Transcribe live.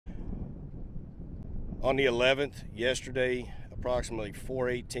On the 11th, yesterday, approximately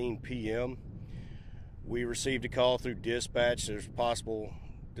 4:18 p.m., we received a call through dispatch. There's a possible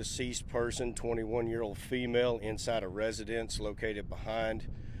deceased person, 21-year-old female, inside a residence located behind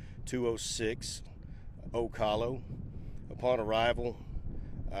 206 Oak Hollow. Upon arrival,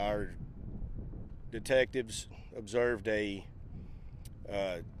 our detectives observed a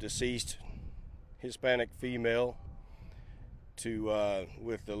deceased Hispanic female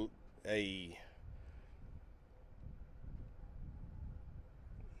with a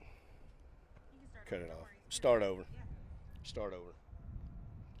cut it off. Start over.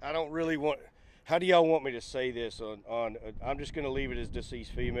 I don't really want. How do y'all want me to say this? I'm just going to leave it as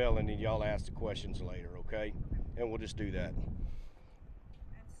deceased female, and then y'all ask the questions later, okay? And we'll just do that. And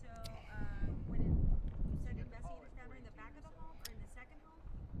so, when you said investigators found her in the back of the home or in the second home?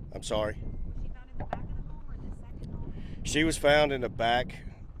 I'm sorry. Was she found in the back of the home or in the second home? She was found in the back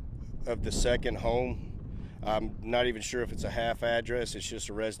of the second home. I'm not even sure if it's a half address. It's just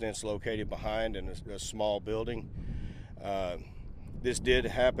a residence located behind in a small building. This did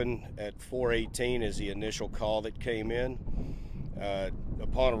happen at 4:18 as the initial call that came in.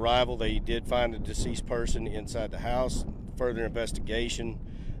 Upon arrival, they did find a deceased person inside the house. Further investigation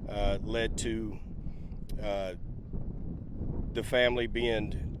led to the family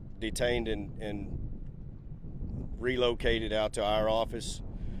being detained and relocated out to our office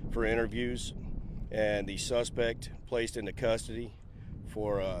for interviews, and the suspect placed into custody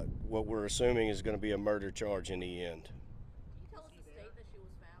for what we're assuming is going to be a murder charge in the end. Can you tell us the state that she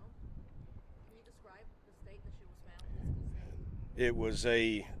was found? Can you describe the state that she was found? It was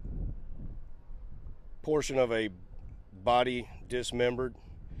a portion of a body dismembered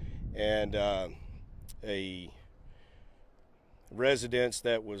and a residence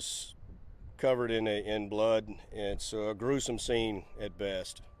that was covered in blood. It's a gruesome scene at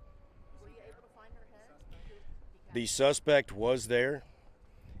best. Were you able to find her head? The suspect was there,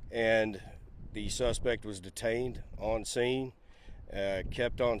 and the suspect was detained on scene,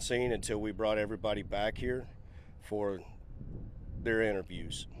 kept on scene until we brought everybody back here for their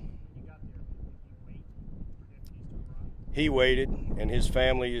interviews. He waited, and his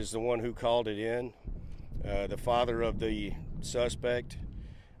family is the one who called it in. The father of the suspect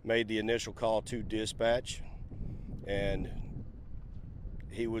made the initial call to dispatch, and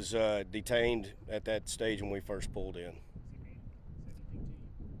he was detained at that stage when we first pulled in.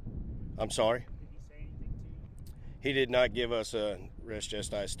 I'm sorry? He did not give us a res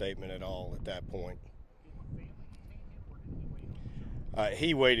gestae statement at all at that point.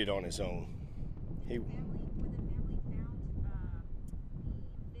 He waited on his own. When the family found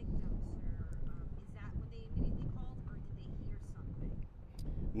the victims, is that when they immediately called, or did they hear something?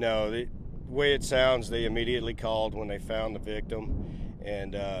 No, the way it sounds, they immediately called when they found the victim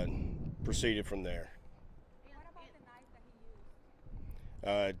and proceeded from there. What about the knife that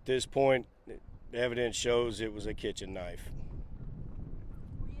he used? At this point, evidence shows it was a kitchen knife.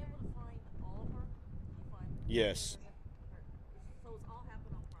 Were you able to find all of her? Yes. So it's all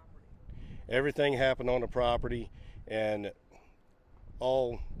happened on property? Everything happened on the property, and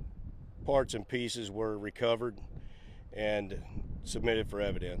all parts and pieces were recovered and submitted for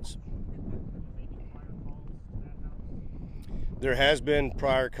evidence. There has been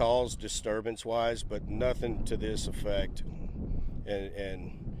prior calls disturbance-wise, but nothing to this effect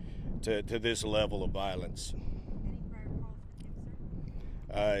and to this level of violence. Any prior calls with him,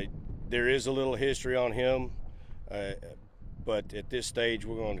 sir? There is a little history on him, but at this stage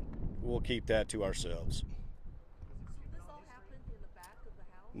we'll keep that to ourselves. So this all happened in the back of the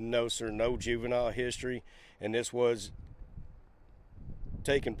house? No, sir, no juvenile history, and this was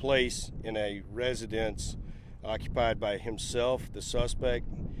taking place in a residence occupied by himself, the suspect,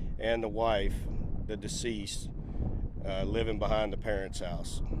 and the wife, the deceased, living behind the parents'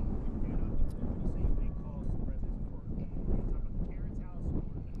 house.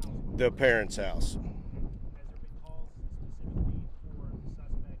 The parents' house.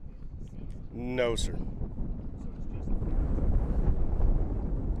 No, sir.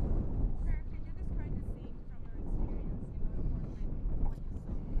 Sheriff, can you describe the scene from your experience in what you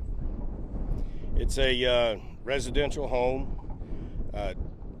saw? It's a residential home,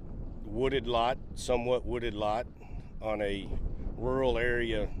 wooded lot, somewhat wooded lot on a rural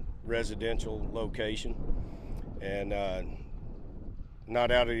area residential location, and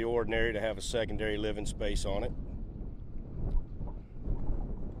not out of the ordinary to have a secondary living space on it. Once you saw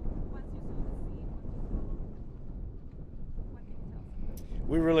the scene, what can you tell us?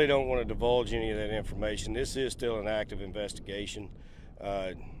 We really don't want to divulge any of that information. This is still an active investigation.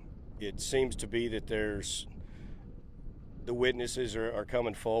 It seems to be that there's the witnesses are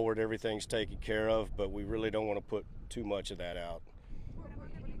coming forward, everything's taken care of, but we really don't want to put too much of that out.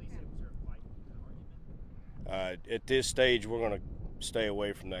 At this stage, we're going to stay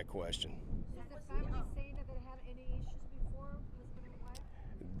away from that question. Does the family say that they had any issues before, husband and wife?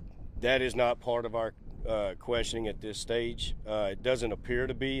 That is not part of our questioning at this stage. It doesn't appear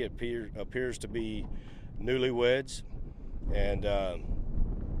to be. It appears to be newlyweds, and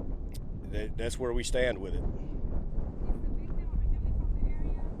that's where we stand with it.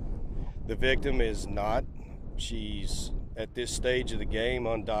 The victim is not. She's at this stage of the game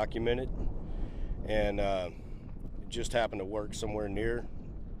undocumented, and just happened to work somewhere near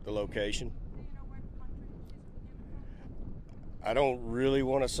the location. I don't really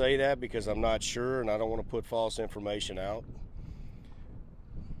want to say that because I'm not sure, and I don't want to put false information out.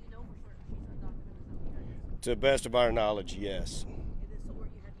 You know for certain she's undocumented, To the best of our knowledge, yes. so have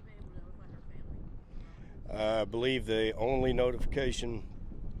you been able to notify her family? I believe the only notification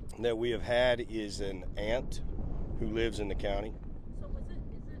that we have had is an aunt who lives in the county. So is it,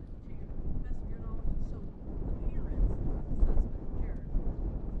 to your best of your knowledge, so the parents of the suspect, Jared,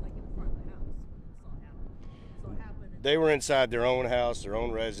 like in front of the house when this all happened? So it happened. They were inside their own house, their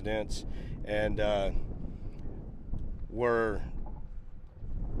own residence, and were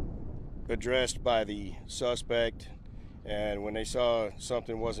addressed by the suspect. And when they saw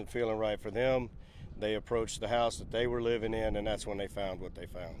something wasn't feeling right for them, they approached the house that they were living in, and that's when they found what they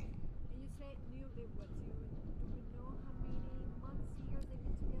found. And you say knew they what? Do we know how many months, years they've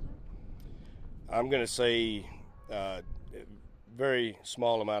been together? I'm going to say very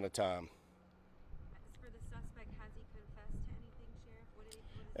small amount of time. As for the suspect, has he confessed to anything, Sheriff? What is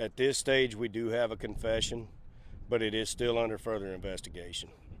At this stage, we do have a confession, but it is still under further investigation.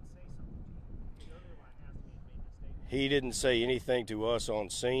 He didn't say anything to us on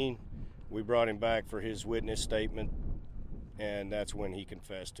scene. We brought him back for his witness statement, and that's when he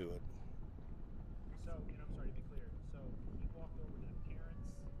confessed to it. So, and I'm sorry to be clear, so he walked over to the parents'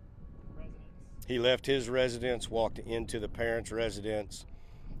 residence? He left his residence, walked into the parents' residence,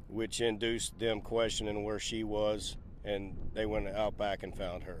 which induced them questioning where she was, and they went out back and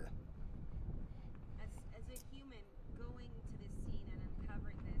found her. as a human going to this scene and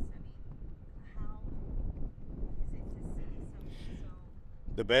uncovering this, I mean, how is it to see something so?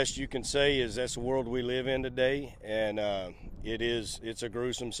 The best you can say is that's the world we live in today, and it's a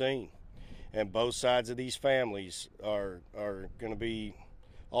gruesome scene, and both sides of these families are going to be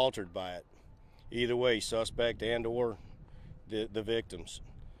altered by it, either way, suspect and or the victims.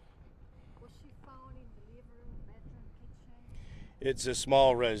 Was she found in the living room, bedroom, kitchen? It's a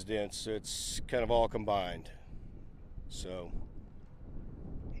small residence, it's kind of all combined, so.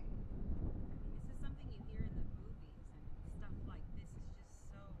 This is something you hear in the movies, and stuff like this is just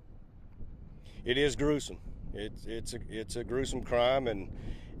so. It is gruesome. It's a gruesome crime,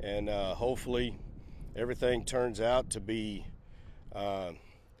 and hopefully everything turns out to be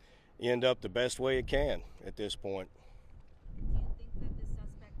end up the best way it can at this point. Do you think that the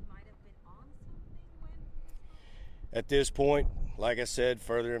suspect might have been on something when he was found? At this point, like I said,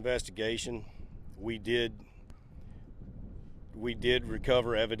 further investigation. We did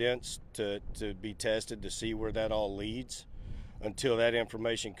recover evidence to be tested to see where that all leads. Until that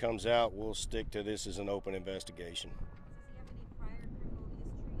information comes out, we'll stick to this as an open investigation. Does he have any prior criminal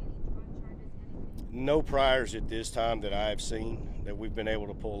history, any drug charges, anything? No priors at this time that I have seen that we've been able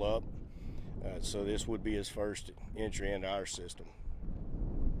to pull up. So this would be his first entry into our system.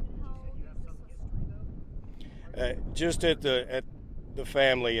 And how old is the suspect? Just at the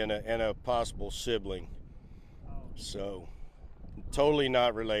family and a possible sibling. So totally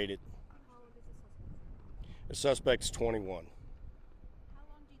not related. How old is the suspect? The suspect's 21. How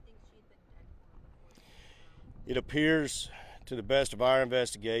long do you think she had been dead for before she was found? It appears, to the best of our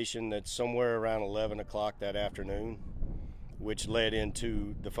investigation, that somewhere around 11 o'clock that afternoon, which led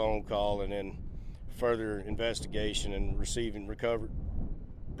into the phone call and then further investigation and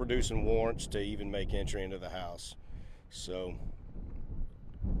producing warrants to even make entry into the house. So,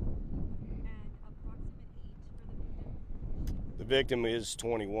 And approximate age for the victim? the victim is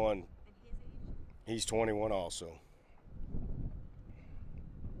 21. And his age? He's 21 also. I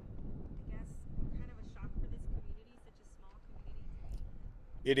guess kind of a shock for this community, such a small community.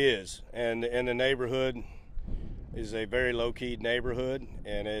 It is, and the neighborhood is a very low-keyed neighborhood,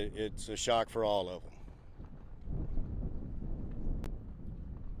 and it's a shock for all of them.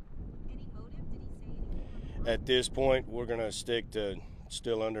 Any motive? Did he say anything? At this point, we're going to stick to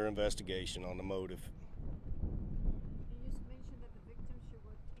still under investigation on the motive. You just mentioned that the victim, she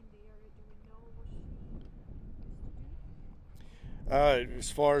worked in the area. Do we know what she used to do?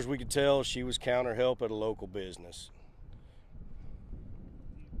 As far as we could tell, she was counter help at a local business.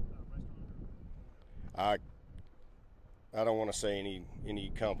 I don't want to say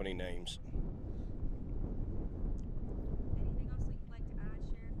any company names. Anything else that you'd like to add,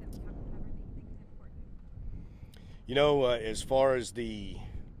 Sheriff, that we haven't covered that you think is important? You know, as far as the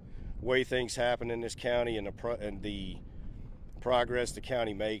way things happen in this county and the progress the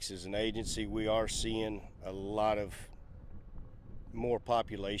county makes as an agency, we are seeing a lot of more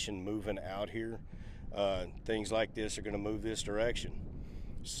population moving out here. Things like this are going to move this direction.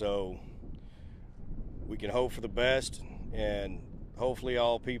 So we can hope for the best, and hopefully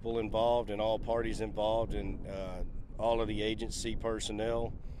all people involved and all parties involved and all of the agency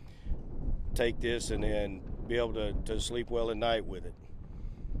personnel take this and then be able to sleep well at night with it.